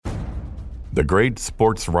The Great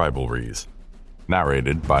Sports Rivalries,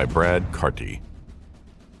 narrated by Brad Carty.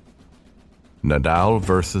 Nadal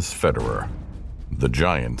versus Federer, the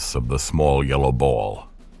giants of the small yellow ball.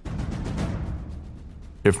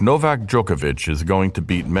 If Novak Djokovic is going to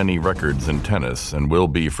beat many records in tennis and will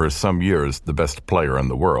be for some years the best player in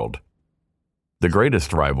the world, the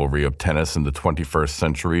greatest rivalry of tennis in the 21st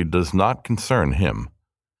century does not concern him.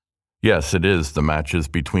 Yes, it is the matches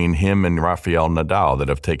between him and Rafael Nadal that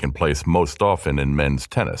have taken place most often in men's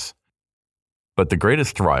tennis. But the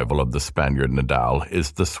greatest rival of the Spaniard Nadal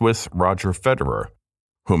is the Swiss Roger Federer,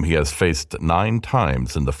 whom he has faced 9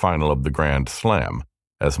 times in the final of the Grand Slam,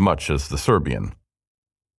 as much as the Serbian.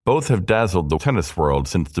 Both have dazzled the tennis world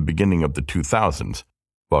since the beginning of the 2000s,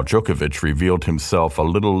 while Djokovic revealed himself a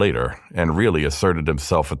little later and really asserted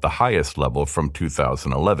himself at the highest level from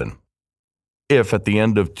 2011. If at the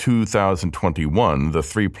end of 2021 the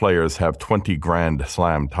 3 players have 20 Grand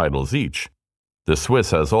Slam titles each, the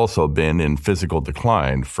Swiss has also been in physical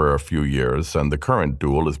decline for a few years, and the current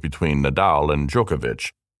duel is between Nadal and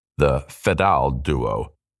Djokovic, the Fedal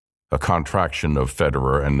duo. A contraction of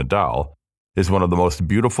Federer and Nadal is one of the most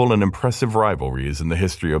beautiful and impressive rivalries in the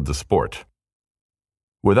history of the sport.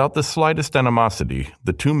 Without the slightest animosity,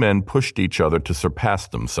 the 2 men pushed each other to surpass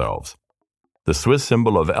themselves. The Swiss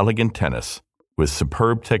symbol of elegant tennis, with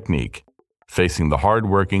superb technique, facing the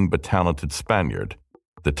hard-working but talented Spaniard,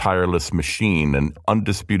 the tireless machine and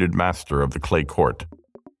undisputed master of the clay court.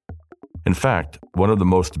 In fact, one of the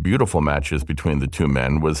most beautiful matches between the 2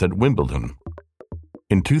 men was at Wimbledon.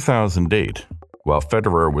 In 2008, while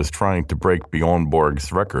Federer was trying to break Bjorn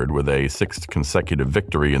Borg's record with a 6th consecutive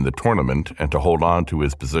victory in the tournament and to hold on to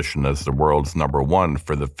his position as the world's #1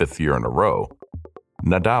 for the 5th year in a row,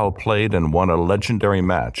 Nadal played and won a legendary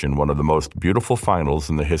match in one of the most beautiful finals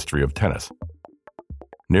in the history of tennis.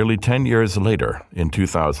 Nearly 10 years later, in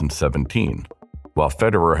 2017, while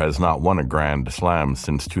Federer has not won a Grand Slam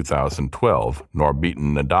since 2012, nor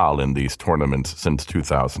beaten Nadal in these tournaments since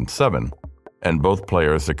 2007, and both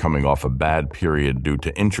players are coming off a bad period due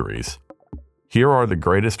to injuries, here are the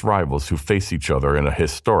greatest rivals who face each other in a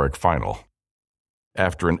historic final.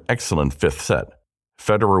 After an excellent 5th set,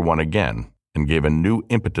 Federer won again and gave a new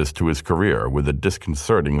impetus to his career with a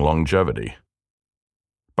disconcerting longevity.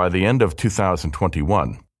 By the end of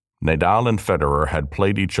 2021, Nadal and Federer had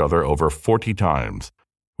played each other over 40 times,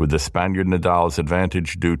 with the Spaniard Nadal's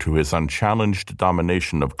advantage due to his unchallenged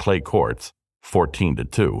domination of clay courts,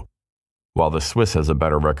 14-2, while the Swiss has a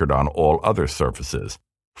better record on all other surfaces,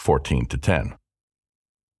 14-10.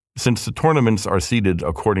 Since the tournaments are seeded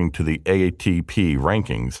according to the ATP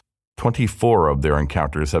rankings, 24 of their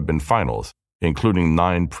encounters have been finals, including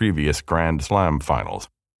 9 previous Grand Slam finals.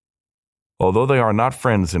 Although they are not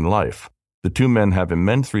friends in life, the 2 men have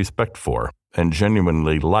immense respect for and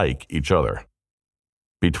genuinely like each other.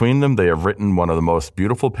 Between them, they have written one of the most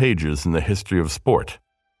beautiful pages in the history of sport,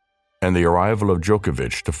 and the arrival of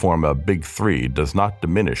Djokovic to form a Big Three does not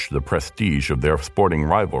diminish the prestige of their sporting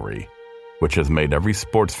rivalry, which has made every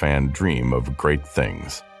sports fan dream of great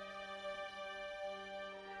things.